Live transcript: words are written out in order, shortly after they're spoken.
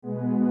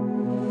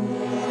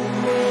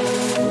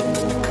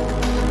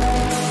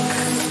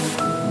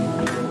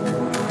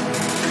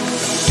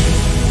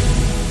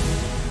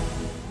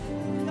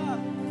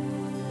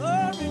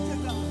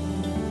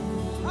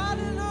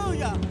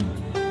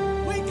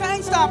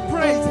stop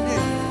praising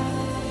him.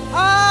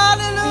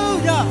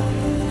 Hallelujah.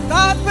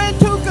 God's been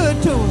too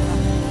good to us.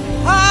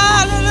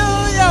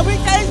 Hallelujah. We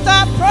can't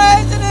stop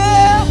praising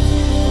him.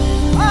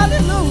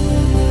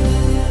 Hallelujah.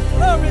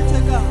 Glory to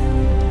God.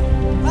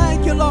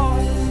 Thank you,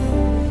 Lord.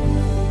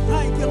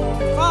 Thank you,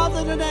 Lord.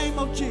 Father, in the name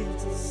of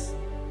Jesus,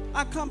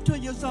 I come to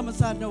you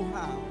as I know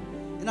how.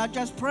 And I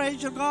just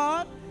praise you,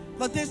 God,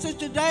 for this is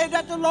the day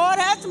that the Lord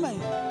has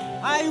made.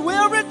 I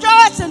will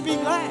rejoice and be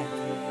glad.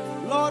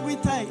 Lord, we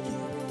thank you.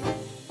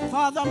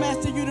 Father, I'm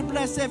asking you to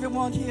bless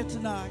everyone here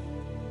tonight.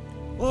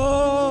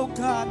 Oh,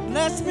 God,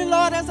 bless me,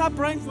 Lord, as I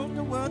bring forth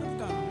the word of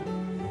God.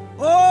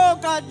 Oh,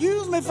 God,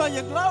 use me for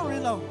your glory,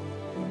 Lord.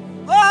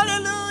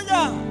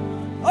 Hallelujah.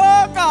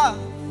 Oh, God,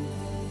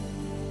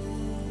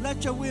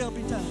 let your will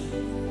be done.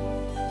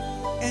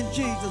 In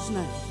Jesus'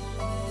 name.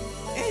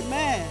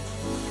 Amen.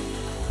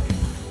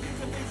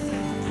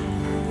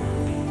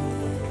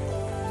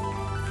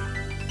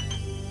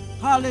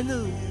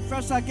 Hallelujah.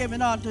 First, I give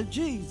it on to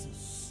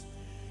Jesus.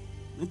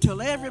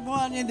 Until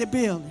everyone in the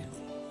building.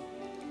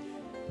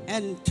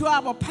 And to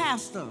our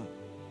pastor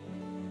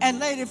and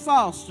Lady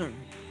Foster,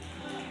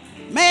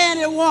 man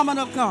and woman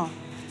of God,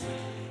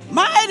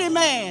 mighty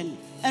man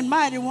and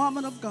mighty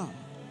woman of God.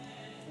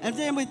 And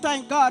then we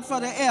thank God for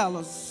the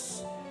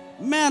elders,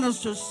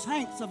 ministers,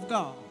 saints of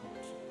God.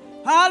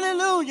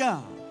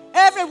 Hallelujah.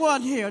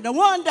 Everyone here, the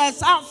one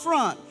that's out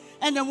front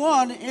and the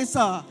one is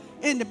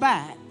in the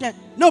back that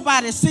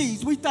nobody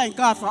sees. We thank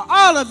God for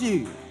all of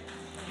you.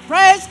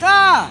 Praise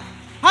God.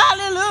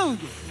 Hallelujah.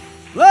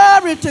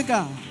 Glory to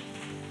God.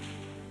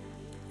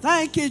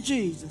 Thank you,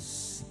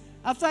 Jesus.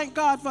 I thank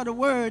God for the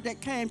word that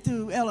came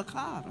through Ella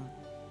Carter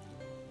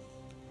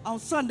on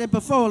Sunday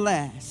before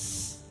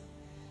last,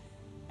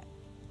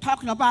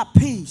 talking about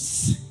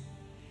peace.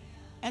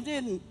 And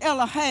then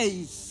Ella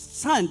Hayes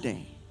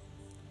Sunday,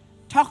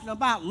 talking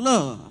about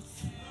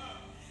love.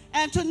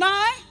 And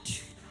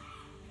tonight,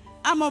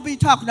 I'm going to be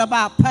talking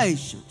about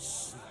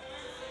patience.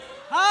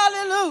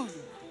 Hallelujah.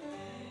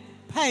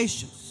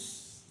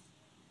 Patience.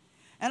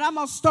 And I'm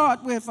going to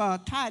start with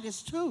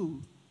Titus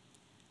 2.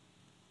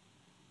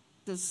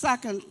 The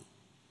second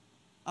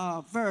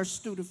verse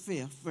through the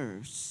fifth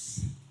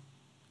verse.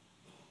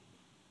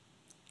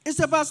 It's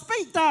about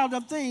speak thou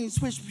of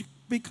things which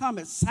become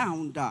a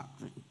sound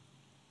doctrine,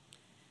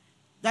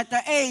 that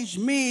the aged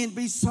men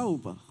be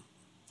sober,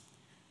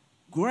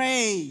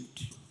 grave,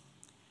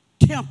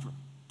 temperate,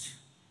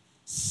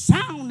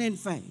 sound in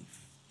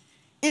faith,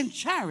 in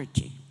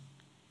charity,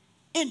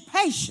 in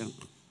patience.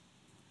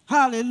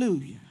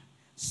 Hallelujah.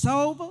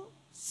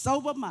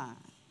 Sober mind.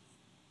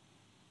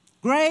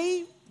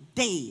 Grave,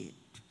 dead.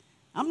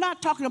 I'm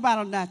not talking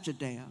about a natural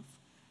death.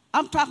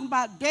 I'm talking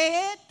about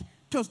dead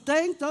to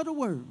things of the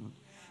world.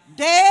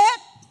 Dead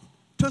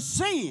to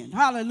sin.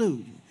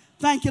 Hallelujah.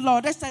 Thank you,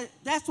 Lord.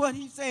 That's what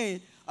he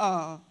said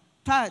to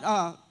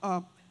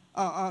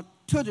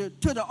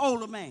the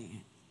older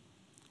man.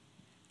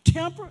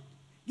 Temperate.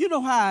 You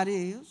know how it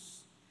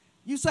is.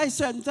 You say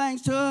certain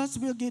things to us,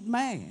 we'll get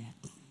mad.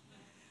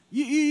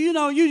 You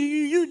know,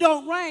 you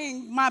don't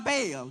ring my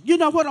bell. You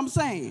know what I'm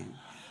saying?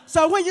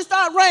 So when you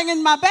start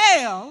ringing my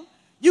bell,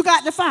 you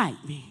got to fight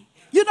me.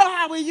 You know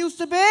how we used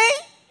to be?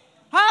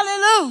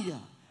 Hallelujah.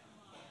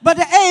 But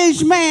the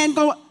aged man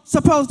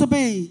supposed to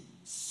be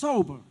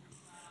sober,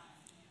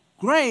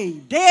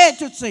 grave, dead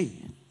to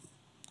sin,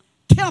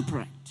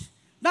 temperate,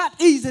 not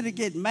easy to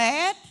get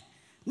mad,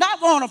 not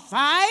want to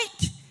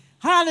fight.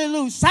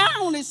 Hallelujah.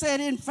 Sound, it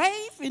said, in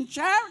faith, in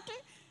charity,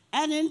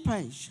 and in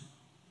patience.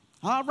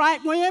 All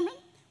right, women,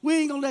 we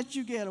ain't going to let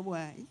you get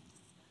away.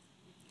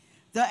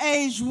 The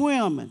aged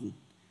women,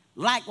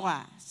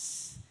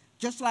 likewise,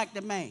 just like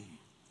the man,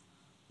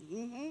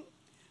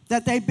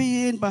 that they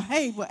be in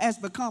behavior as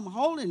become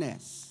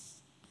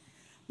holiness,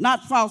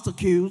 not false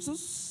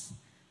accusers,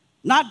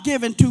 not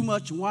giving too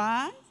much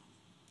wine,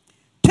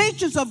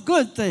 teachers of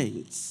good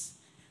things,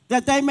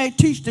 that they may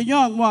teach the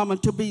young woman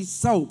to be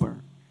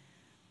sober,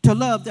 to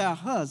love their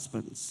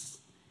husbands,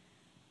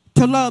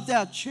 to love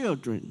their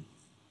children,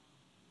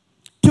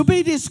 to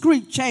be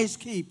discreet chaste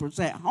keepers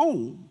at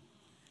home,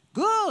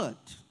 good,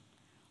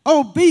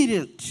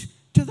 obedient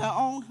to their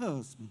own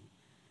husband.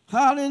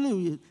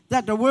 Hallelujah.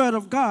 That the word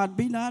of God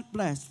be not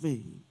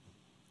blasphemed.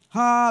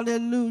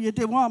 Hallelujah.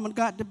 The woman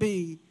got to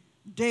be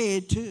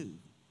dead too.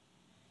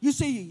 You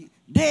see,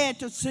 dead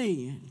to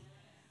sin,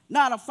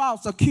 not a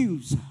false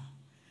accuser,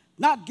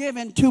 not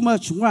giving too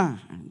much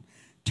wine,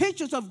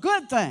 teachers of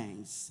good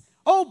things,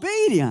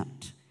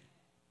 obedient.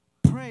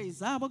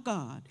 Praise our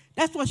God.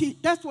 That's what he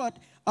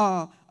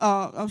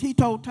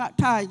told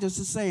Titus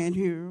is saying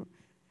here.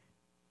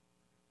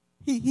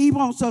 He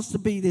wants us to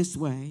be this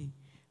way.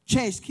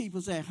 Chaste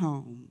keepers at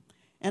home.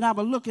 And I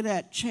was looking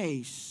at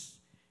chaste.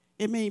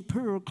 It means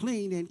pure,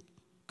 clean, and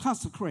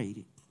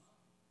consecrated.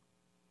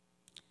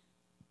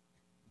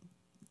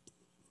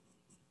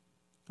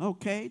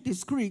 Okay,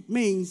 discreet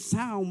means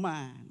sound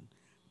mind,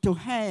 to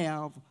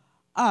have,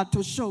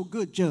 to show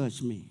good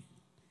judgment.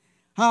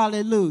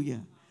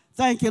 Hallelujah.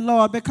 Thank you,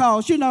 Lord,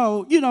 because, you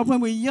know, when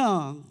we're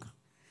young,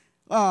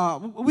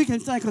 we can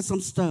think of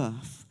some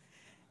stuff.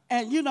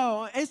 And,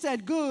 it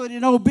said good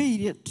and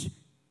obedient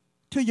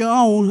to your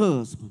own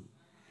husband.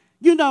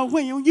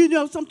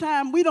 When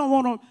sometimes we don't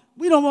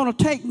want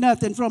to take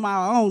nothing from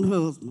our own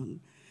husband.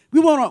 We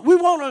want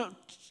to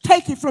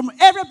take it from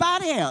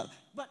everybody else,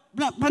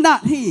 but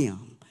not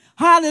him.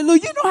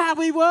 Hallelujah. You know how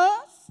he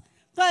was.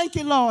 Thank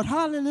you, Lord.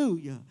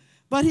 Hallelujah.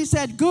 But he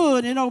said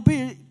good and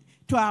obedient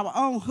to our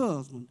own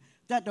husband,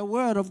 that the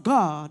word of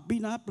God be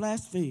not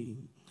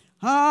blasphemed.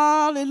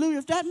 Hallelujah.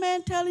 If that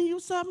man telling you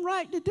something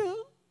right to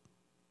do,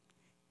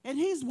 and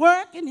he's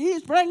working,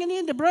 he's bringing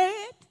in the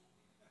bread,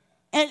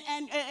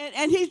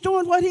 and he's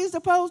doing what he's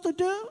supposed to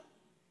do,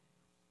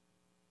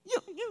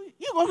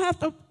 you're gonna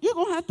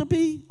have to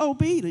be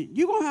obedient.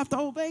 You're gonna have to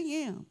obey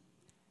him.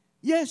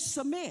 Yes,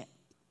 submit.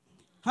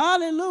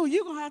 Hallelujah.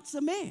 You're gonna have to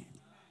submit.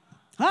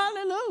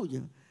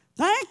 Hallelujah.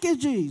 Thank you,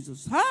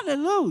 Jesus.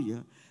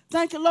 Hallelujah.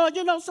 Thank you, Lord.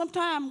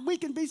 Sometimes we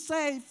can be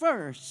saved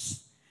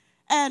first.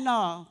 And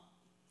our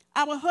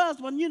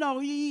husband,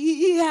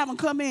 he haven't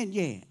come in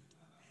yet.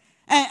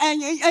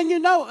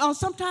 And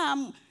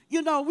sometimes,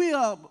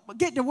 we'll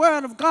get the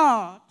word of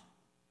God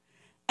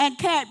and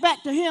carry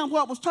back to him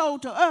what was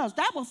told to us.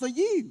 That was for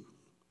you.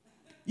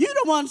 You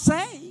the one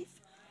saved.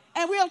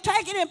 And we'll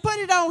take it and put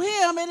it on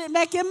him, and it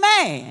make him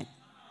mad.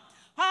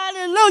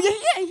 Hallelujah.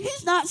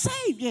 He's not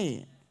saved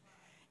yet.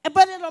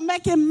 But it'll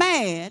make him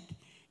mad,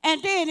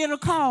 and then it'll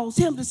cause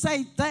him to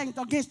say things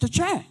against the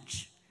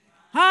church.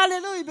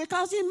 Hallelujah.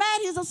 Because he's mad,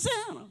 he's a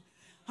sinner.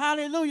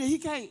 Hallelujah. He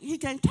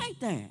can't take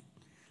that.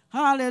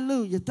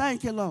 Hallelujah.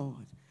 Thank you,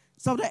 Lord.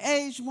 So the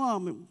aged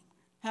woman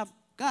have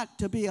got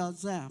to be an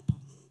example.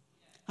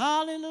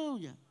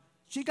 Hallelujah.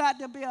 She got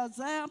to be an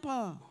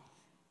example.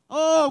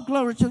 Oh,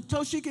 glory to,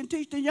 so she can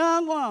teach the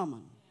young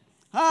woman.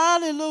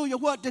 Hallelujah,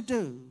 what to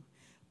do.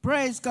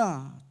 Praise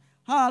God.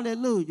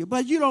 Hallelujah.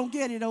 But you don't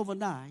get it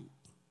overnight.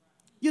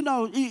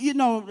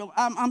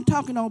 I'm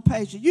talking on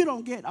patience. You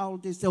don't get all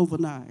this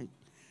overnight.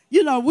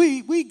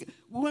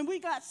 When we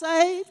got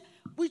saved,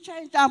 we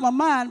changed our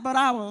mind, but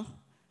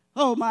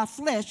my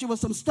flesh, there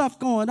was some stuff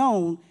going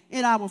on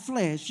in our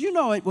flesh.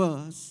 It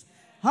was.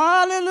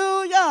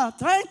 Hallelujah.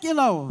 Thank you,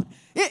 Lord.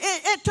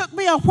 It took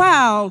me a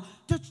while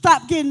to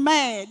stop getting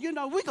mad. We're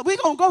going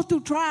to go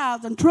through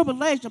trials and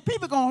tribulations.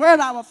 People going to hurt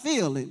our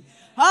feelings.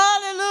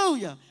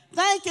 Hallelujah.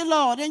 Thank you,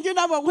 Lord. And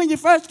when you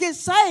first get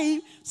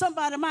saved,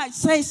 somebody might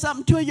say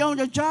something to you on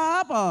your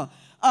job, or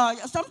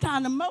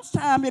sometimes, most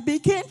time, it be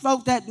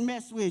kinfolk that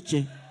mess with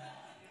you.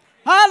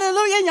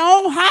 Hallelujah, in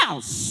your own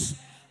house.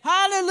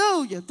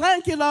 Hallelujah.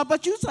 Thank you, Lord.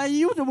 But you say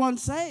you're the one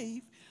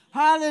saved.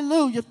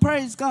 Hallelujah.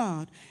 Praise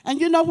God. And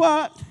you know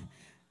what?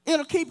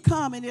 It'll keep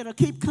coming. It'll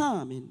keep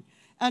coming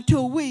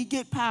until we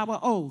get power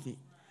over it.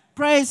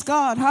 Praise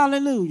God.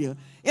 Hallelujah.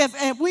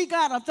 If we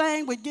got a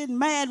thing with getting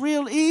mad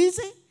real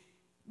easy,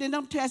 then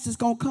them tests is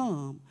going to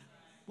come.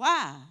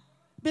 Why?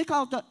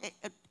 Because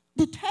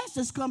the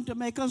tests come to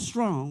make us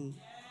strong.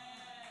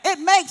 It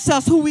makes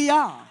us who we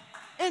are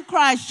in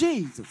Christ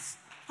Jesus.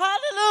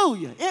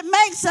 Hallelujah. It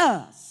makes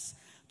us.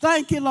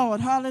 Thank you,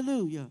 Lord.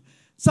 Hallelujah.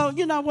 So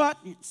you know what?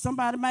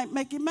 Somebody might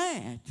make you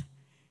mad.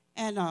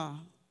 And,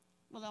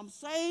 I'm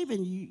saved,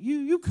 and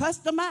you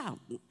cussed them out.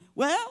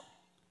 Well,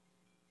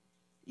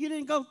 you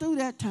didn't go through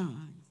that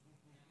time.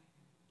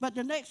 But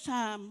the next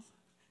time,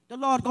 the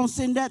Lord going to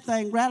send that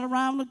thing right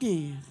around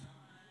again.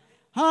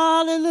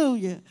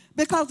 Hallelujah.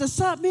 Because there's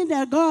something in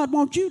there God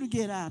wants you to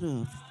get out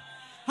of.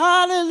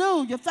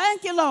 Hallelujah.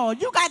 Thank you,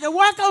 Lord. You got to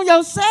work on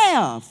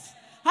yourself.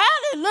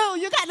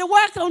 Hallelujah. You got to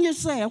work on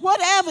yourself.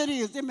 Whatever it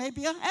is, it may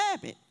be a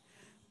habit.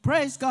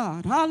 Praise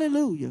God.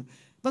 Hallelujah.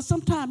 But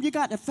sometimes you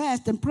got to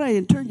fast and pray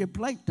and turn your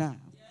plate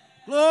down.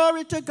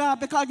 Glory to God,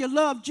 because you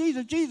love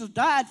Jesus. Jesus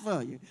died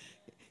for you.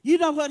 You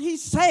know what? He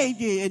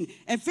saved you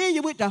and filled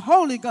you with the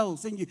Holy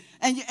Ghost.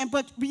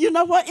 But you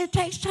know what? It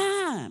takes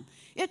time.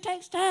 It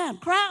takes time.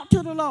 Cry out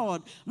to the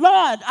Lord.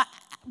 Lord,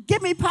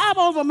 give me power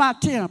over my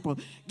temper.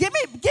 Give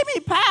me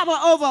power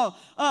over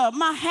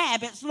my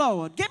habits,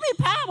 Lord. Give me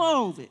power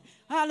over it.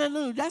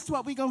 Hallelujah. That's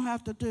what we're going to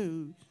have to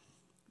do.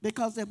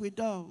 Because if we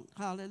don't,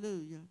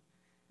 hallelujah,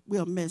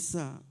 we'll mess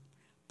up.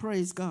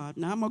 Praise God.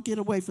 Now, I'm going to get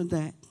away from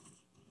that.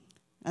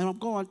 And I'm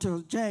going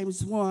to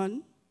James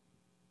 1,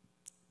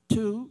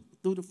 2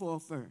 through the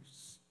 4th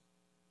verse.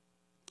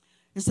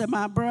 It said,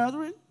 my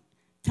brethren,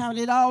 count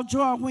it all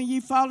joy when ye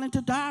fall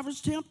into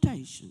divers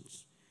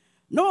temptations,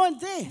 knowing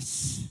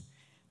this,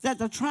 that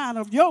the trying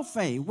of your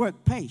faith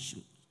work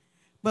patience.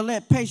 But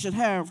let patience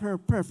have her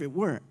perfect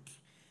work,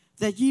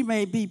 that ye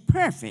may be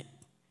perfect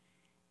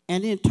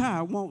and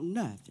entire, want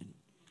nothing.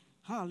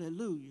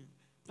 Hallelujah.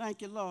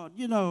 Thank you, Lord.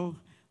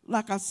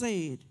 Like I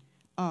said,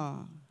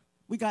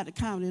 we got to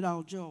count it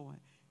all joy.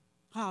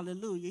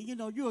 Hallelujah.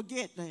 You'll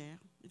get there.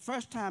 The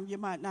first time you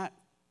might not,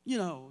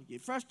 the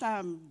first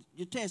time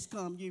your test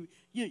comes,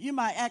 you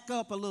might act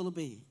up a little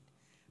bit.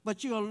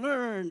 But you'll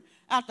learn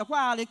after a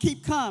while, it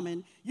keep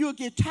coming. You'll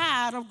get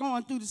tired of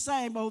going through the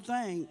same old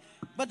thing.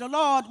 But the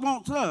Lord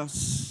wants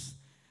us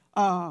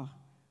to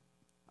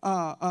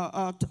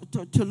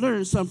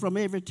learn something from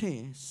every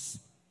test.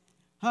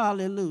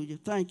 Hallelujah.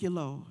 Thank you,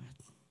 Lord.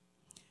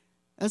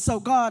 And so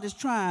God is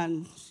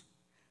trying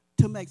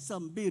to make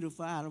something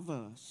beautiful out of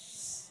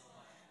us.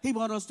 He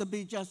wants us to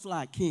be just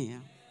like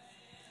him.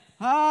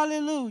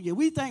 Hallelujah.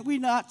 We think we're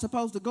not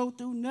supposed to go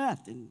through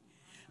nothing.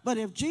 But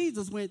if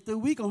Jesus went through,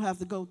 we're going to have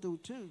to go through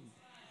too.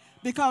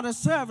 Because the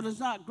servant is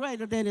not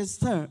greater than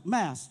his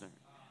master.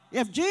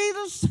 If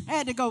Jesus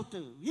had to go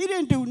through, he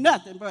didn't do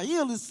nothing but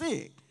heal the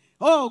sick.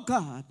 Oh,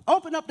 God.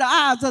 Open up the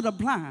eyes of the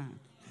blind.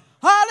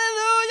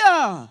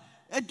 Hallelujah.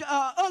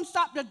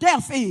 Unstop the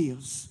deaf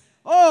ears.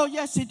 Oh,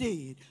 yes, he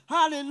did.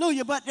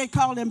 Hallelujah. But they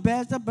call him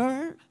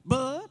Beelzebub.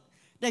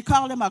 They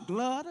call him a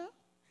glutton.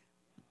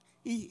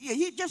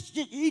 They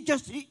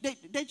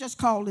just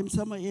call him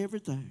some of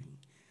everything.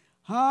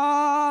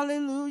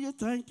 Hallelujah.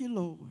 Thank you,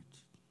 Lord.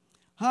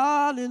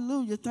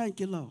 Hallelujah. Thank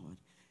you, Lord.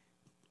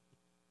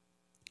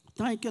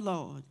 Thank you,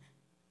 Lord.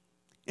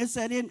 It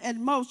said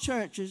in most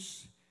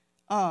churches,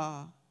 there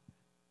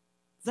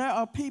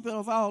are people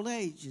of all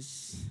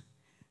ages.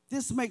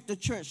 This makes the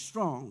church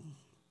strong,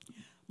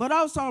 but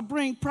also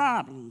bring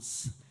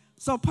problems.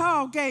 So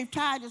Paul gave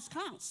Titus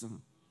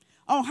counsel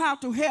on how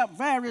to help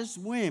various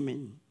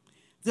women.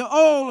 The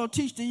old will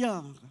teach the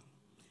younger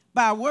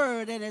by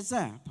word and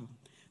example.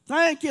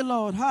 Thank you,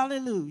 Lord.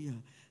 Hallelujah.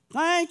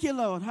 Thank you,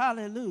 Lord.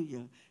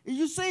 Hallelujah.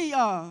 You see,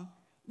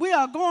 we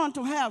are going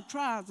to have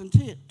trials and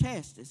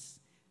tests.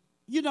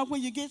 You know,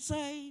 when you get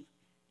saved,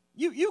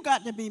 you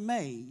got to be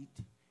made.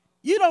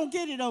 You don't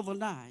get it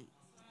overnight.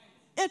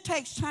 It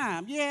takes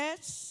time.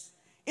 Yes,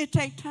 it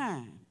takes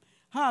time.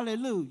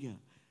 Hallelujah.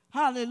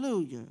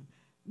 Hallelujah.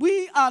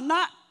 We are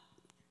not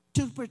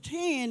to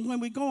pretend when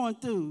we're going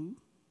through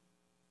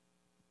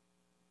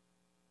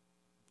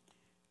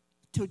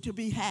to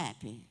be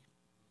happy.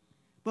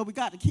 But we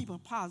got to keep a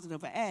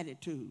positive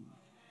attitude,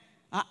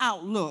 an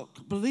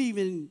outlook,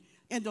 believing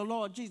in the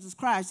Lord Jesus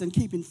Christ and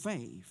keeping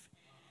faith.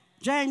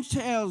 James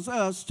tells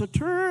us to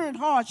turn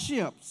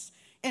hardships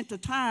into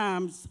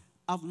times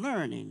of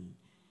learning.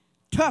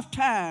 Tough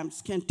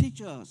times can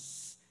teach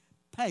us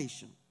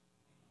patience.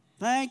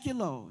 Thank you,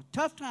 Lord.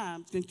 Tough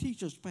times can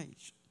teach us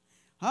patience.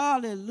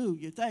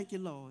 Hallelujah. Thank you,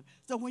 Lord.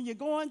 So when you're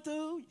going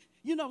through,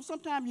 you know,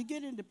 sometimes you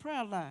get in the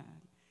prayer line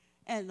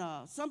and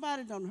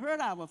somebody done hurt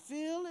our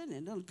feeling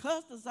and done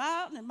cussed us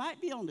out, and it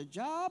might be on the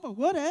job or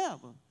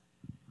whatever.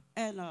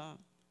 And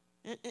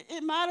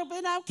it might have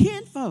been our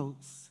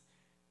kinfolks.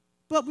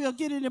 But we'll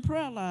get in the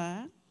prayer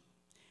line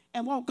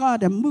and want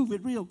God to move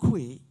it real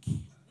quick.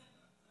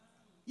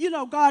 You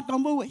know, God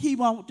gonna move it, he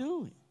won't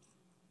do it.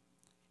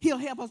 He'll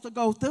help us to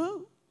go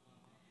through.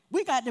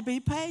 We got to be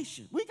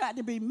patient. We got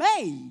to be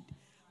made.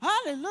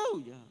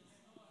 Hallelujah.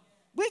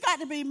 We got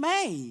to be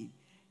made.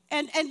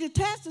 And the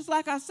test is,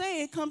 like I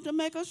say, it come to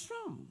make us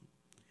strong.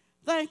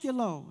 Thank you,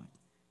 Lord.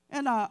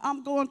 And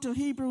I'm going to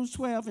Hebrews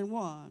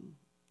 12:1.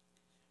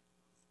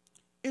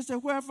 It said,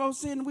 wherefore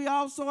sin we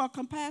also are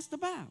compassed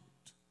about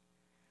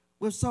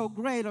with so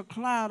great a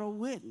cloud of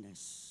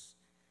witness.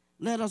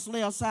 Let us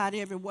lay aside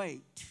every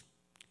weight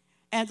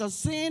and the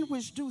sin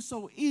which do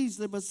so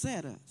easily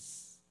beset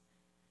us.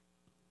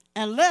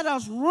 And let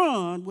us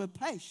run with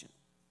patience.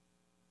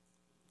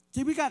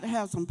 See, we got to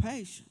have some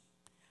patience.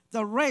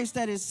 The race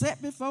that is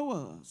set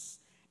before us.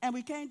 And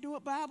we can't do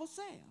it by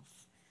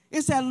ourselves.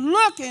 It said,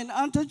 looking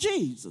unto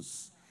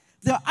Jesus,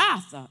 the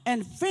author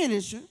and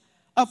finisher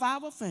of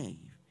our faith.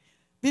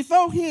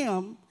 Before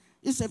him,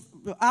 it said,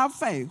 our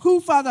faith, who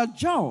for the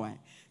joy.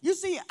 You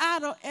see,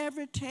 out of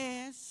every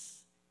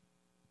test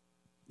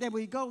that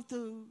we go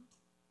through,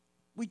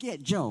 we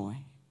get joy.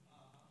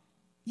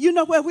 You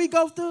know where we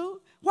go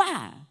through?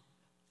 Why?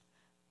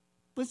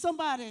 When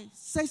somebody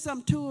say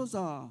something to us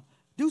or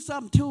do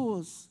something to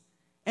us,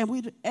 and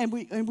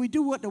we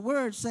do what the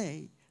word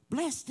say,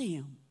 bless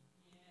them.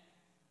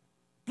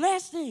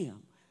 Bless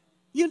them.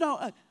 You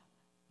know,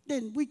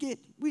 then we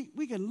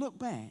can look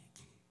back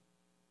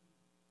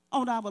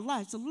on our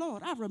life. So,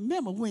 Lord, I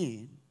remember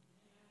when.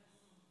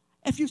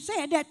 If you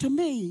said that to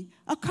me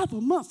a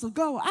couple months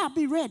ago, I'd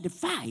be ready to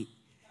fight.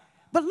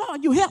 But,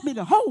 Lord, you helped me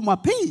to hold my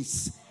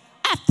peace.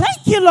 I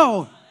thank you,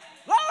 Lord.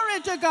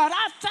 Glory to God.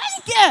 I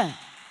thank you.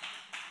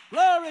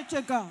 Glory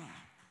to God.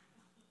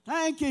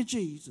 Thank you,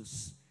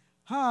 Jesus.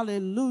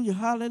 Hallelujah,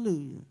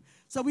 hallelujah.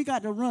 So we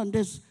got to run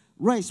this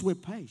race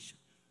with patience.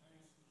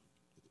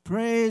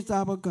 Praise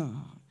our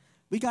God.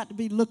 We got to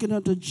be looking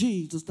unto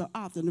Jesus, the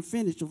author and the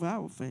finisher of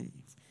our faith.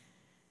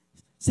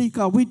 See,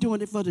 because we're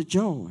doing it for the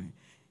joy.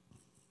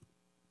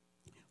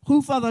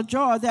 Who for the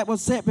joy that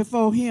was set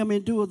before him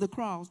endured the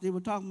cross. They were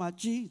talking about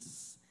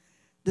Jesus.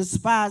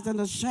 Despised and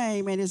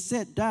ashamed, and is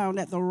set down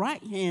at the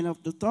right hand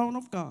of the throne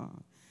of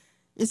God.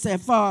 It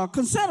said, for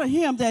consider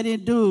him that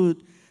endured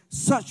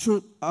such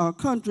a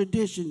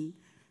contradiction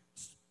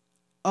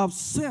of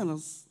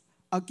sinners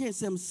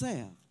against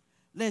himself,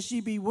 lest ye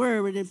be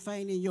worried and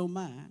faint in your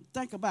mind.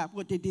 Think about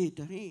what they did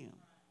to him.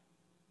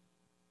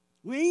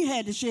 We ain't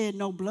had to shed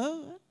no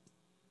blood.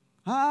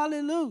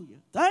 Hallelujah.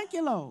 Thank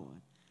you, Lord.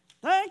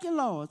 Thank you,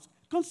 Lord.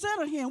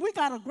 Consider him. We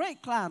got a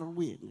great cloud of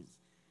witness.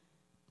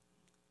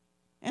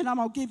 And I'm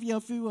going to give you a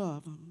few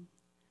of them.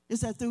 It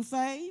said, through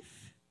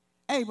faith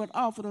Abel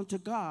offered unto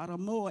God a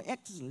more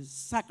excellent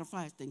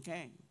sacrifice than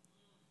Cain.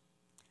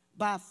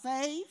 By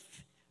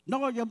faith,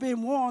 Noah you've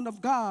been warned of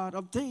God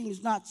of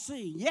things not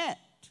seen, yet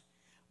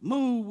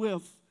moved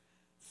with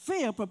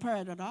fear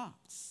prepared an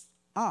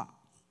ark.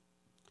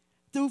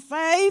 Through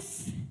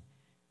faith,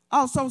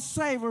 also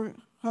Sarah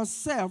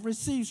herself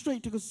received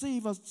strength to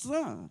conceive a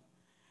son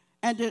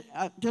and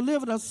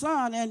delivered a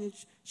son, and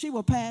she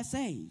will pass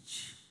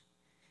age.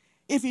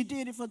 If he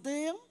did it for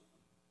them,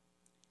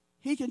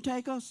 he can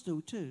take us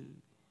through too.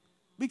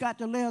 We got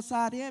to lay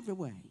aside every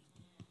way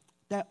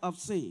of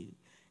sin.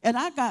 And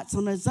I got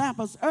some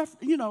examples,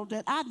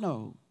 that I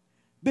know.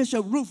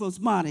 Bishop Rufus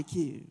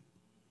Montague,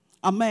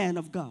 a man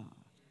of God.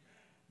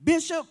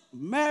 Bishop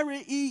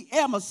Mary E.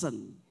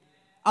 Emerson,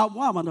 a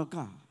woman of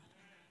God.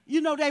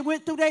 They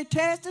went through their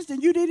tests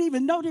and you didn't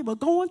even know they were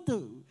going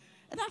through.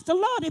 And I said,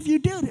 Lord, if you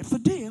did it for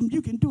them,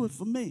 you can do it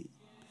for me.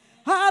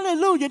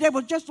 Hallelujah. They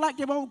were just like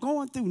they weren't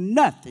going through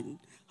nothing.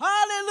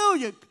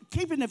 Hallelujah.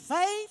 Keeping the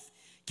faith,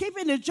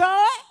 keeping the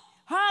joy.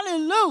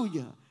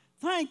 Hallelujah.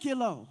 Thank you,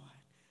 Lord.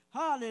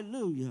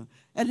 Hallelujah.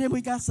 And then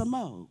we got some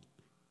more.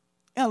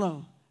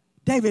 Ella,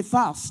 David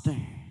Foster,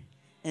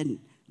 and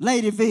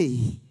Lady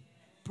V.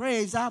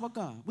 Praise our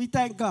God. We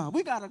thank God.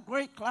 We got a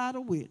great cloud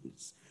of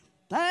witness.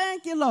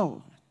 Thank you,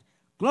 Lord.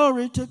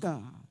 Glory to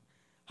God.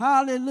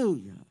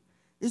 Hallelujah.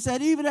 It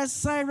said, even as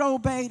Sarah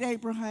obeyed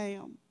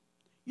Abraham,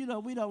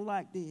 we don't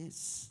like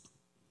this.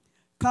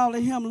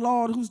 Calling him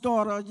Lord, whose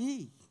daughter are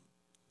ye?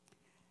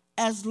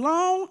 As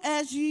long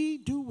as ye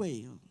do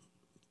well,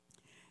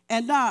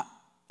 and are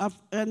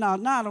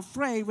not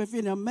afraid with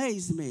any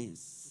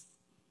amazements.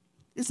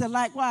 It said,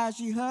 likewise,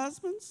 ye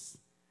husbands,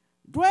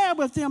 dwell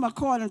with them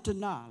according to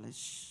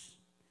knowledge,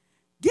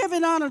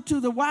 giving honor to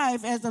the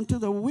wife as unto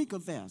the weaker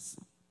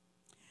vessel,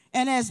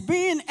 and as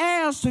being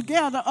heirs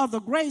together of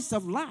the grace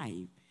of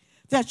life,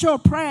 that your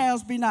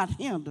prayers be not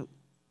hindered.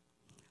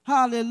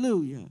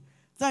 Hallelujah.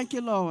 Thank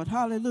you, Lord.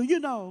 Hallelujah.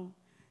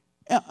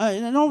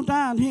 And on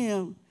down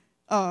here,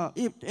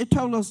 it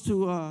told us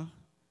to,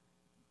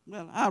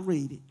 I'll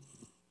read it.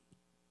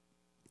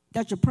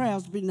 That your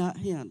prayers be not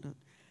hindered.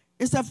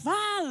 It's that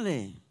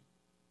finally,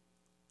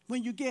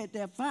 when you get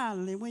there,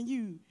 finally, when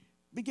you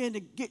begin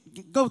to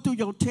go through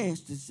your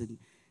tests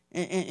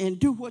and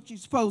do what you're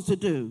supposed to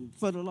do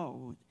for the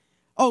Lord,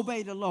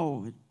 obey the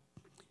Lord.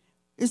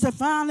 It's that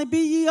finally be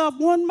ye of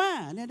one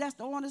mind, and that's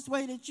the honest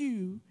way that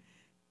you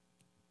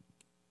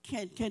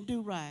can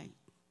do right.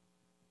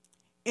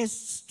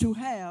 It's to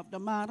have the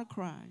mind of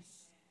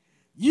Christ.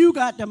 You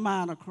got the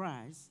mind of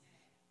Christ.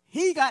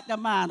 He got the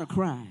mind of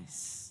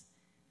Christ.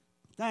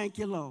 Thank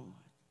you, Lord.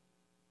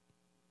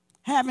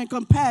 Having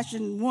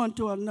compassion one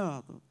to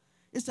another.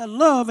 It's a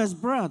love as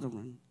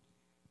brethren.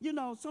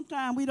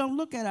 Sometimes we don't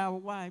look at our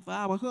wife or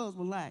our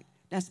husband like,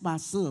 that's my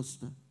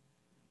sister.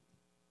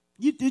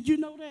 Did you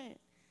know that?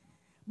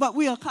 But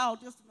we are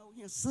called just to know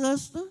his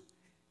sister.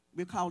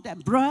 We're called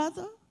that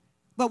brother.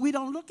 But we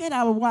don't look at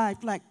our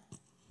wife like,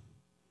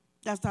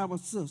 that's our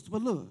sister.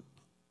 But look.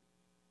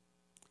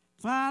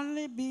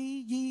 Finally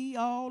be ye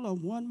all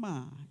of one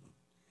mind,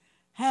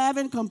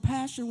 having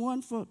compassion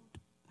one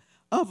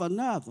of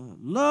another,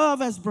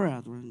 love as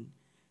brethren,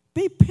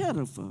 be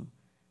pitiful,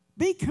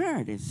 be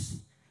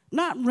courteous,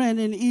 not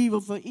rendering evil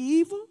for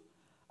evil,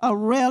 or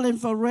railing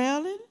for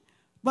railing,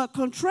 but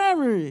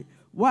contrary,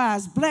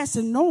 wise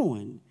blessing,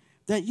 knowing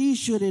that ye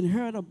should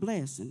inherit a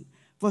blessing.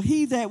 For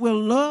he that will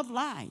love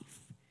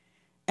life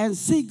and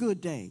see good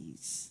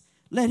days,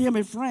 let him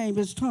refrain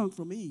his tongue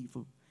from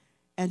evil,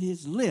 and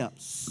his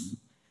lips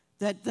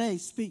that they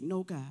speak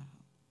no guile.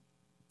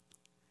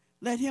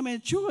 Let him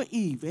endure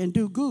evil and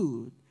do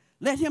good.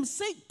 Let him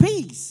seek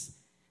peace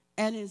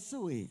and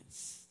ensue it.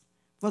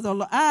 For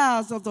the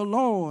eyes of the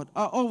Lord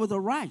are over the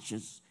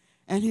righteous,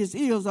 and his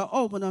ears are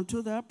open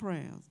unto their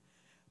prayers.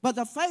 But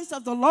the face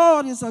of the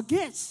Lord is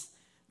against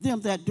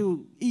them that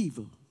do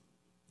evil.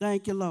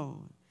 Thank you,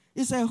 Lord.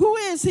 It said, who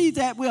is he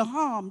that will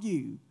harm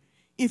you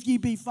if ye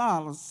be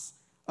followers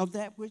of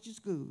that which is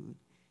good?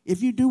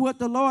 If you do what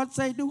the Lord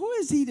say do, who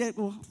is he that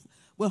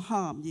will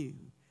harm you?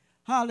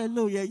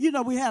 Hallelujah.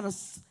 We had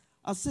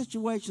a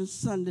situation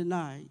Sunday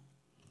night.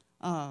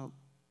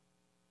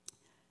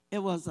 It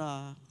was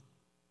a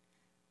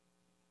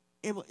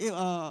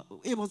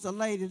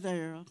lady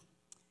there,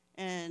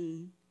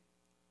 and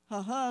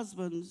her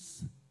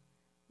husband's,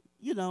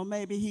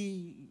 maybe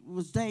he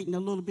was dating a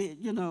little bit,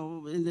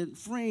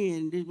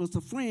 and it was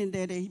a friend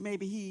that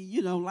maybe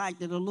he,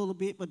 liked it a little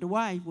bit, but the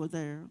wife was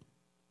there.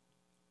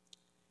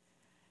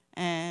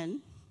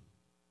 And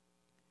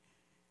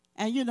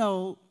they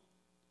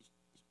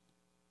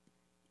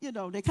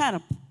kind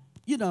of,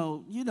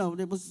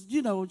 there was,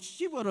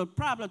 she would have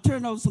probably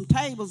turned over some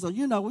tables, or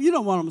you know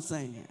what I'm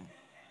saying.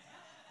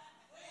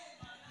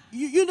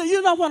 You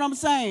know what I'm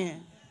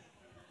saying.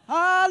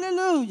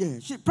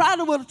 Hallelujah. She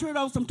probably would have turned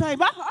over some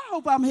tables. I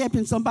hope I'm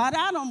helping somebody.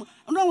 I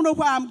don't know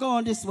why I'm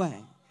going this way.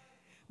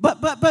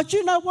 But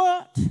you know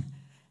what?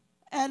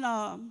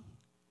 And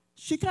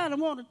she kind of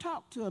wanted to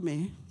talk to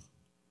me.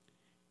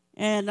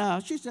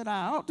 And she said,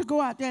 I ought to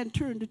go out there and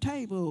turn the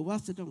table over. I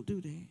said, don't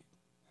do that.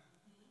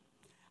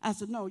 I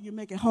said, no, you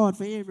make it hard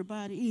for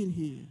everybody in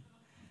here.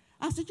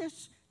 I said,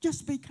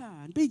 just be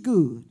kind, be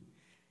good.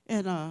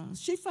 And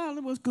she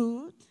finally was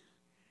good,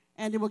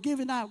 and they were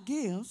giving out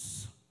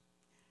gifts.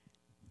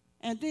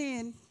 And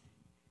then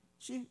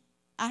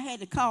I had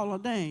to call her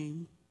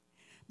name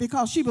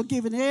because she was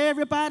giving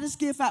everybody's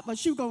gift out, but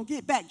she was going to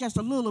get back just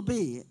a little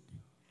bit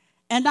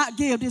and not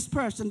give this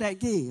person that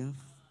gift.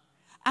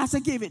 I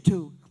said, give it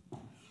to her.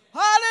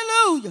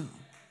 Hallelujah.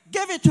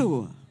 Give it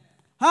to her.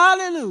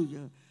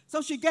 Hallelujah.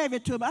 So she gave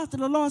it to him. After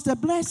the Lord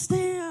said, bless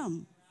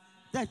them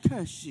that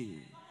curse you.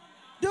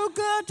 Do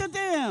good to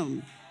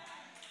them.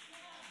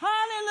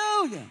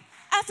 Hallelujah.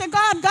 I said,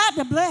 God got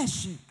to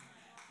bless you.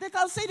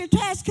 Because, see, the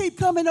task keep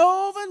coming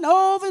over and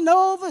over and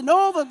over and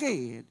over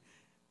again.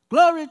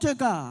 Glory to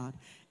God.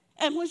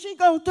 And when she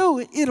go through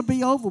it, it'll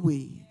be over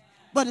with.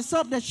 But it's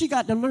something that she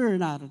got to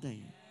learn out of there.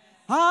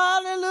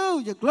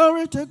 Hallelujah.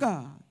 Glory to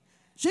God.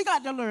 She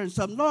got to learn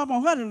something. Lord, I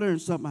want her to learn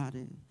something out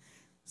of it.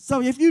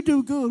 So if you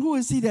do good, who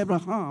is he that will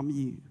harm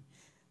you?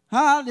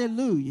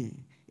 Hallelujah.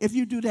 If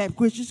you do that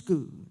which is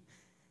good.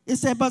 It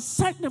said, but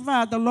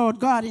sanctify the Lord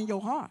God in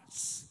your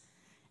hearts,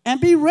 and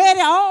be ready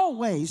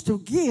always to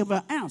give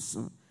an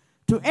answer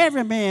to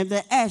every man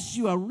that asks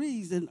you a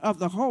reason of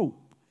the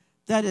hope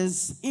that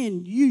is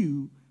in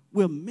you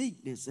with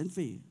meekness and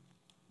fear.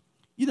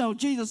 You know,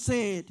 Jesus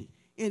said,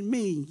 in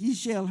me ye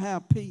shall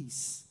have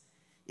peace.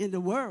 In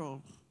the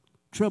world,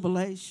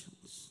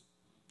 tribulations.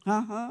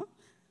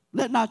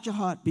 Let not your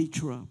heart be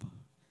troubled,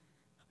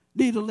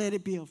 neither let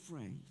it be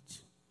afraid.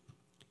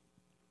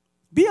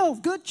 Be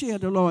of good cheer,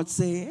 the Lord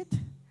said.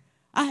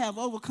 I have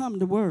overcome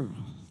the world.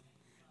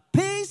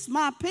 Peace,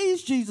 my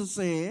peace, Jesus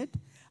said,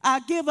 I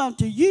give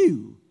unto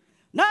you,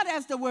 not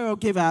as the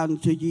world give out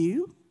unto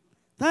you.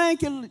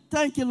 Thank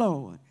you,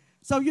 Lord.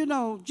 So, you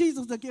know,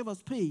 Jesus will give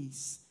us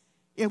peace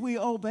if we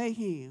obey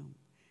him.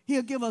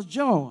 He'll give us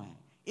joy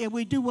if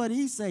we do what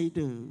he say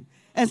do.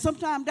 And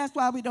sometimes that's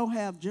why we don't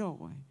have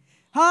joy.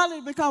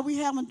 Hallelujah, because we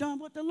haven't done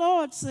what the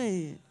Lord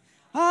said.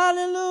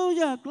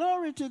 Hallelujah,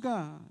 glory to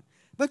God.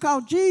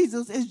 Because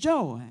Jesus is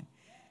joy.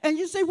 And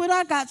you see, when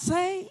I got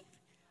saved,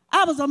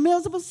 I was a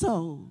miserable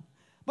soul.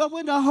 But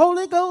when the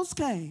Holy Ghost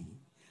came,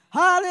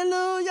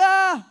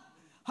 hallelujah,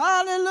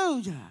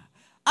 hallelujah,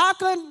 I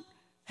couldn't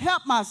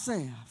help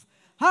myself.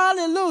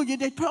 Hallelujah.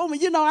 They told me,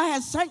 you know, I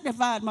had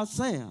sanctified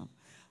myself.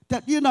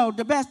 That, you know,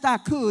 the best I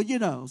could, you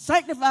know,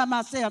 sanctify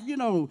myself, you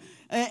know.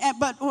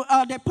 But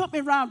they put me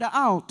around the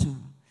altar.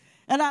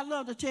 And I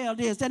love to tell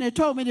this. And they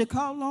told me to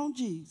call on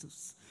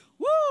Jesus.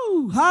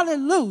 Woo,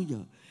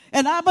 hallelujah.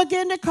 And I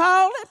began to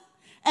call him,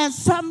 and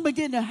something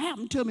began to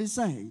happen to me,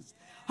 saints.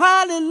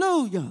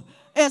 Hallelujah.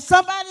 And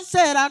somebody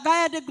said, I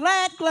got the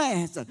glad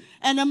glass.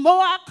 And the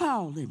more I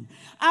called him,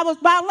 I was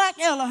about like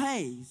Ella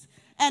Hayes.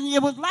 And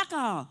it was like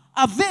a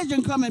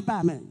vision coming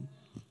by me.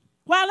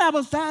 While I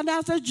was down there,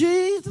 I said,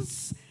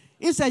 Jesus.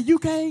 He said, you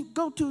can't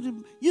go to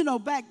the, you know,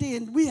 back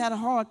then we had a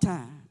hard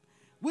time.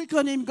 We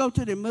couldn't even go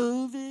to the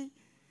movie.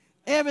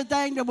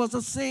 Everything that was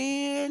a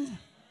sin.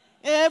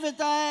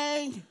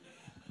 Everything.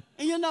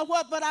 And you know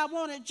what? But I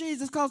wanted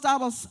Jesus because I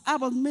was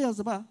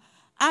miserable.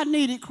 I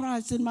needed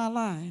Christ in my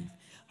life.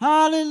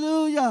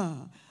 Hallelujah.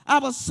 I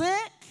was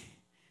sick.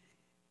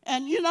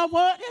 And you know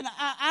what? And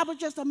I was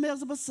just a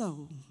miserable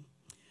soul.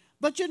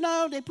 But you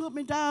know, they put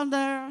me down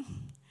there.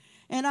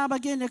 And I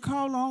began to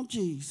call on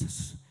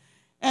Jesus.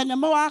 And the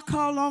more I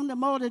call on, the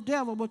more the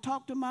devil will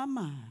talk to my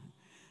mind.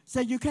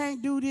 Say, you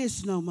can't do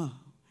this no more.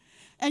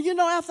 And you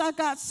know, after I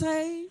got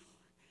saved,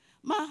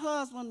 my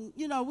husband,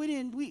 you know, we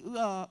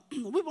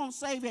weren't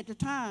saved at the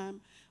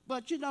time,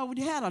 but you know, we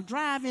had a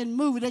drive-in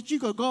movie that you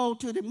could go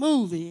to the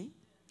movie,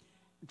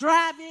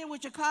 drive in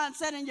with your car and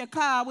sit in your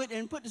car with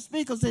and put the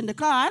speakers in the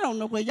car. I don't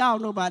know whether y'all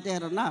know about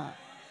that or not.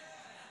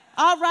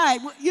 All right,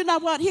 well, you know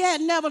what? He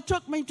had never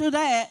took me to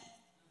that.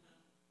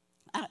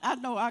 I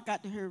know I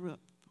got to hurry up.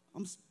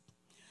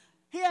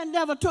 He had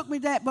never took me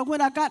that, but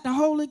when I got the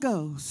Holy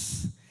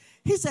Ghost,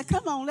 he said,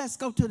 come on, let's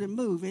go to the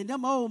movie. And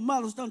them old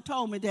mothers done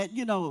told me that,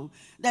 you know,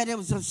 that it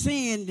was a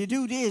sin to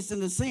do this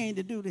and a sin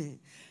to do that.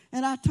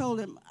 And I told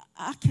him,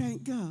 I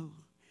can't go.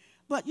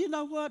 But you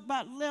know what,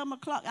 about 11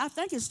 o'clock, I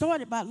think it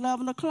started about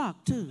 11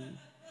 o'clock too.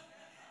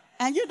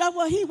 And you know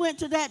what, he went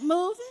to that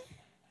movie.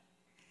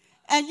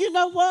 And you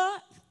know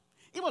what,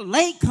 it was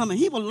late coming.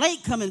 He was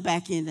late coming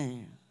back in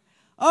there.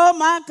 Oh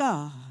my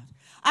God.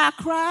 I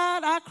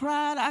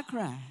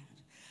cried.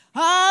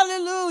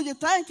 Hallelujah,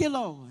 thank you,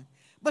 Lord.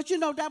 But you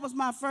know, that was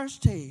my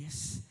first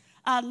test.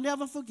 I'll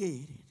never forget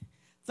it.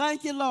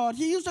 Thank you, Lord.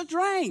 He used to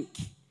drink.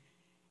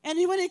 And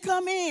when he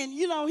come in,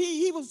 you know,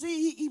 he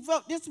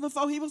wrote this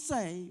before he was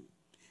saved.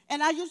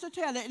 And I used to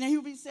tell it, and he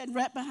would be sitting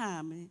right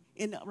behind me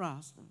in the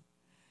roster.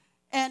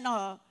 And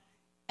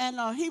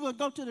he would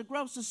go to the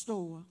grocery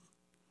store.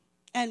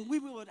 And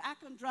I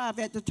couldn't drive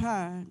at the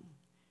time.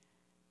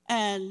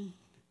 And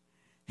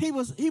he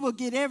would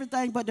get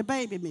everything but the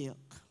baby milk.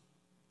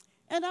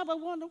 And I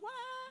would wonder, why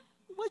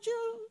would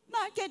you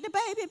not get the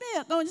baby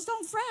milk? Oh, it's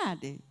on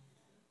Friday.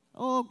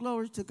 Oh,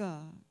 glory to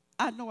God.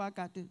 I know I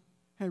got to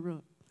hurry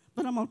up,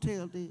 but I'm going to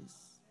tell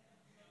this.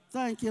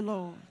 Thank you,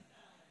 Lord.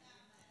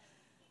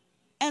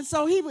 And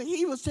so he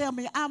was telling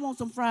me, I want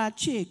some fried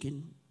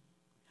chicken.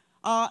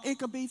 It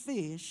could be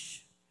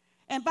fish.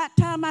 And by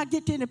the time I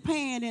get to the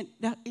pan and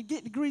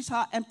get the grease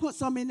hot and put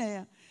some in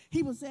there,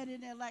 he was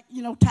sitting there like,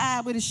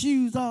 tied with his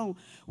shoes on.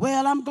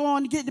 Well, I'm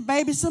going to get the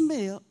baby some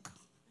milk.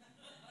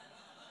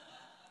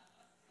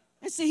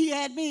 And see, he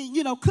had me,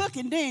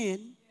 cooking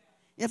then.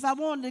 If I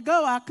wanted to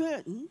go, I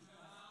couldn't.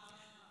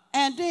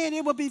 And then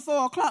it would be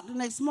 4 o'clock the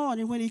next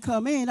morning when he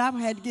come in. I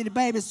had to get the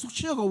baby some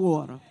sugar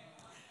water.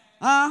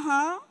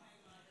 Uh-huh.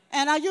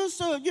 And I used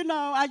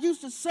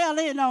to sell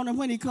in on him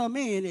when he come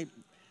in.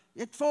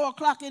 At 4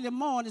 o'clock in the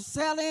morning,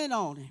 sell in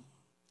on him.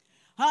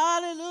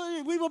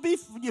 Hallelujah. We will be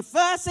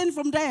fussing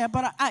from there.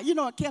 But,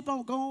 I kept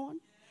on going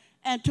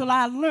until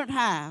I learned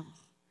how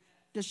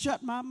to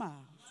shut my mouth.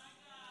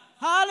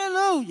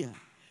 Hallelujah.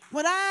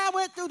 When I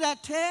went through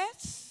that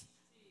test,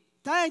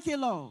 thank you,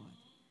 Lord.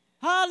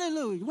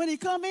 Hallelujah. When he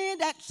come in,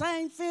 that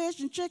same fish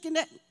and chicken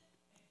that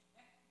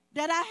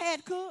I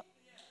had cooked,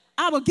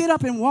 I would get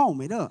up and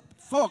warm it up.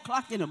 4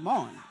 o'clock in the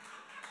morning.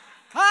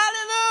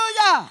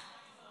 Hallelujah.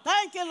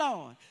 Thank you,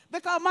 Lord.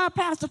 Because my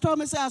pastor told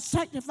me, a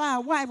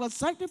sanctified wife will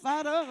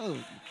sanctify her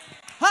husband.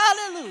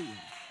 Hallelujah.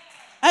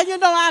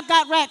 And I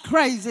got right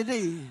crazy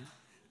then.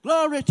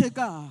 Glory to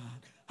God.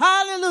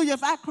 Hallelujah.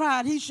 If I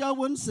cried, he sure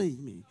wouldn't see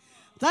me.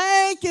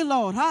 Thank you,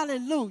 Lord.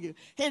 Hallelujah.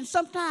 And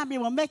sometimes he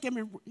would make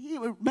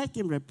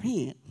him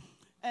repent.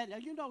 And,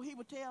 he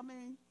would tell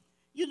me,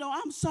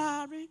 I'm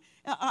sorry.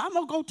 I'm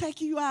going to go take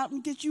you out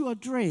and get you a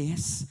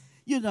dress,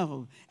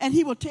 And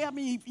he would tell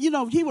me, he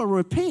would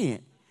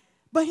repent.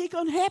 But he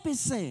couldn't help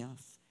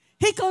himself.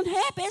 He couldn't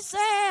help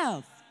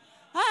himself.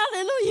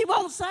 Hallelujah. He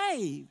won't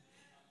save.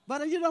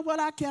 But you know what?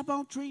 I kept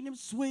on treating him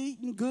sweet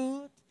and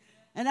good.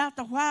 And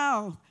after a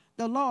while,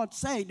 the Lord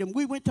saved him.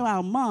 We went to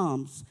our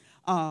mom's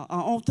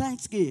on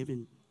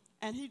Thanksgiving.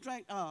 And he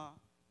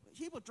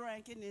was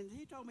drinking, and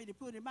he told me to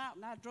put him out.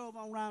 And I drove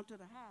on around to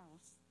the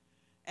house.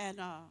 And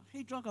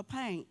he drank a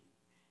pint.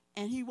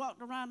 And he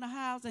walked around the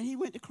house, and he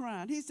went to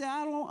crying. He said,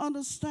 I don't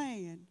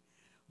understand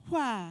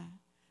why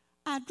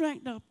I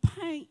drank the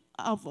pint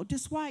of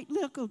this white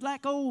liquor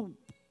like old.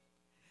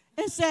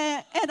 And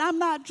said, and I'm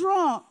not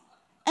drunk.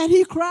 And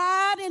he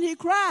cried and he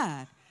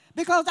cried.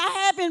 Because I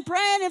had been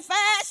praying and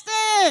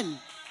fasting.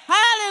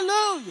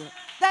 Hallelujah.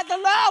 That the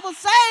Lord would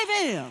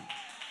save him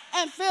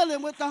and fill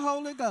him with the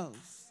Holy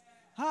Ghost.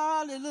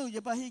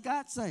 Hallelujah. But he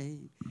got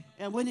saved.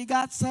 And when he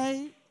got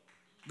saved,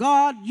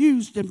 God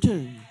used him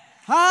too.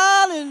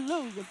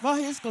 Hallelujah. For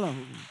his glory.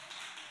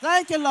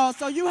 Thank you, Lord.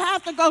 So you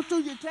have to go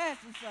through your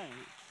tests and things.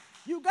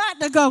 You got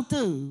to go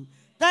through.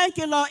 Thank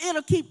you, Lord.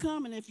 It'll keep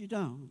coming if you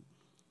don't.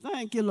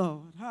 Thank you,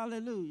 Lord.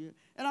 Hallelujah.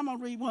 And I'm going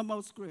to read one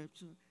more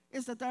scripture.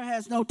 It's that there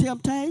has no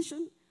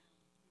temptation.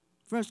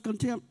 1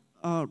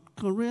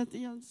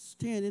 Corinthians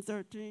 10 and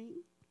 13.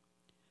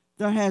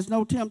 There has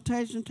no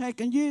temptation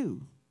taken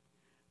you,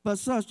 but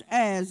such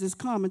as is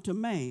common to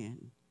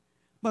man.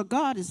 But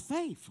God is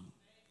faithful,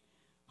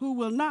 who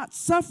will not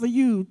suffer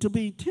you to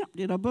be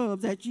tempted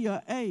above that ye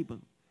are able,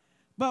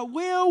 but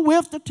will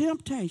with the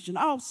temptation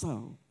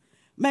also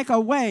make a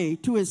way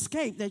to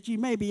escape that ye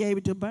may be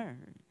able to bear.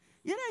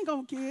 It ain't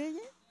going to kill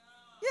you.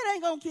 It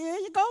ain't going to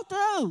kill you. Go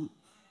through.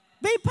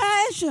 Be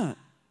patient.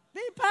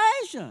 Be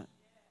patient.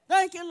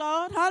 Thank you,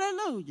 Lord.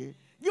 Hallelujah.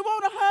 You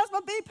want a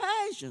husband, be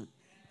patient.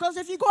 Because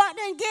if you go out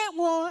there and get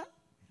one,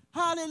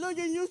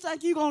 hallelujah, and you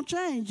think you're going to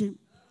change him,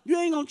 you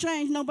ain't going to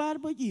change nobody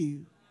but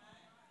you.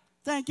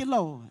 Thank you,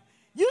 Lord.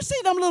 You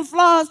see them little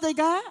flaws they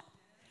got,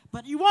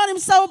 but you want him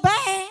so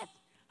bad.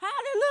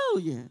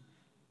 Hallelujah.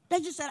 They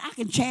just said, I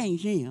can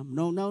change him.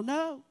 No, no,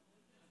 no.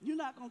 You're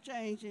not going to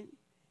change him.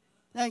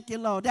 Thank you,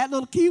 Lord. That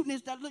little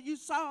cuteness, that look you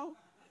saw,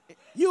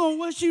 you don't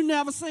wish you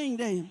never seen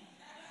them.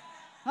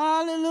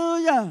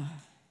 Hallelujah.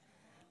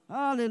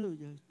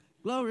 Hallelujah.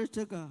 Glory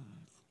to God.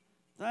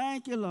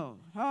 Thank you, Lord.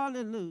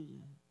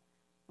 Hallelujah.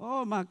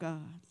 Oh, my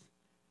God.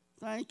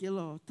 Thank you,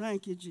 Lord.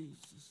 Thank you,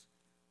 Jesus.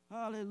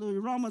 Hallelujah.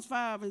 Romans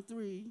 5 and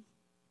 3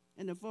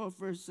 and the 4th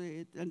verse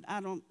said, and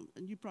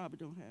you probably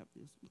don't have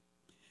this.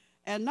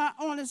 And not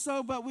only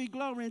so, but we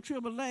glory in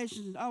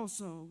tribulation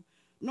also,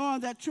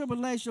 knowing that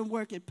tribulation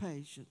worketh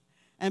patience,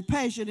 and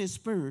patience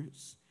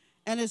experience,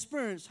 and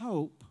experience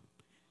hope,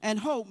 and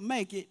hope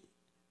make it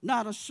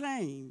not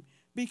ashamed,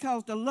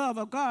 because the love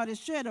of God is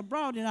shed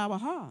abroad in our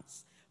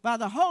hearts by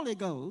the Holy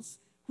Ghost,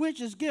 which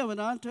is given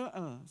unto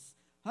us.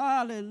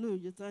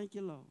 Hallelujah. Thank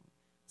you, Lord.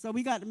 So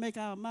we got to make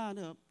our mind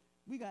up.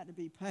 We got to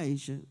be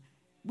patient.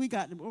 We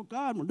got to,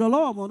 the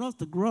Lord wants us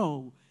to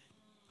grow.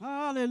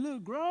 Hallelujah.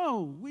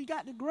 Grow. We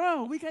got to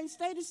grow. We can't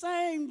stay the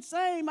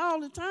same all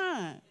the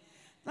time.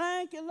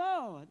 Thank you,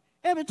 Lord.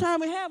 Every time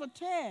we have a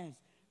test,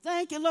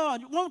 thank you,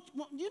 Lord.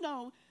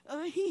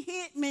 He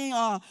hit me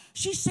or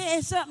she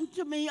said something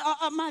to me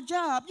or my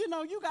job. You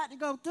got to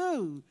go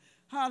through.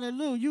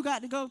 Hallelujah. You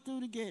got to go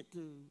through to get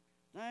through.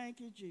 Thank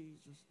you,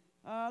 Jesus.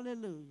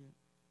 Hallelujah.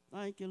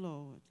 Thank you,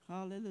 Lord.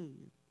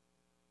 Hallelujah.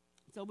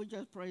 So we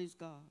just praise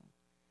God.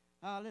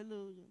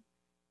 Hallelujah.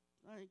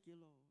 Thank you,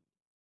 Lord.